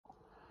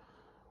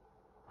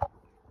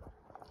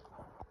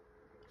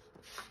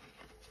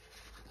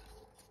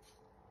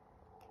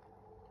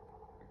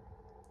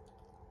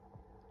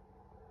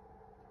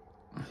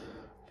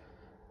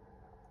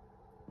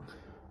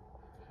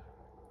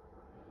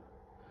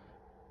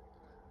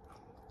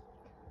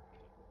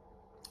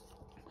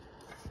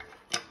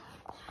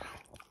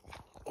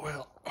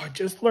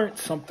just learned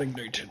something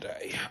new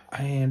today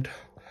and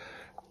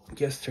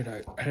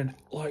yesterday, and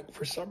like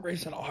for some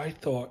reason I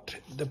thought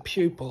the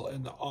pupil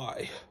in the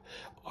eye,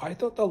 I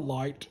thought the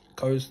light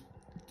goes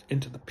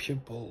into the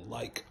pupil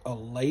like a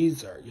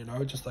laser, you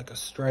know, just like a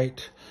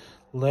straight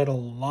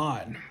little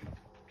line.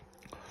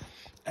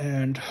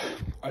 And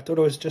I thought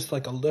it was just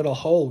like a little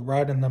hole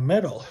right in the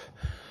middle.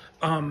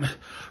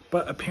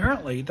 But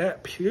apparently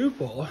that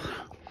pupil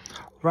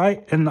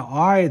right in the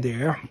eye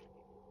there,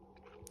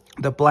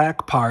 the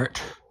black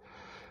part,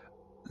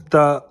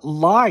 the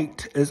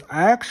light is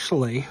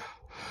actually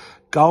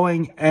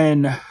going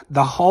in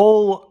the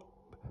whole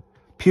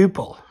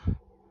pupil.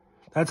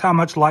 That's how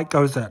much light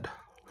goes in.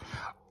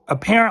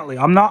 Apparently,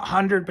 I'm not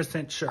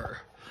 100% sure,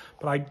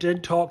 but I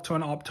did talk to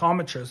an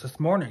optometrist this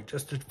morning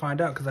just to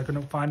find out because I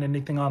couldn't find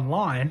anything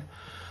online.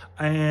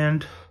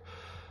 And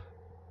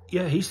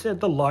yeah, he said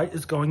the light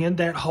is going in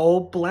that whole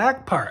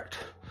black part.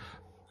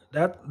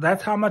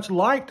 That's how much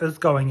light is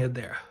going in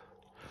there,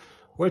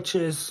 which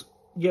is,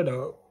 you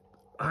know,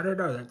 I don't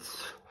know,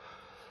 that's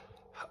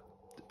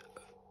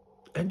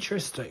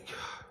interesting.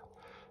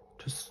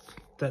 Just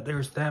that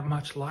there's that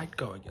much light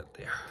going in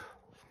there.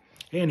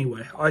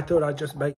 Anyway, I thought I'd just make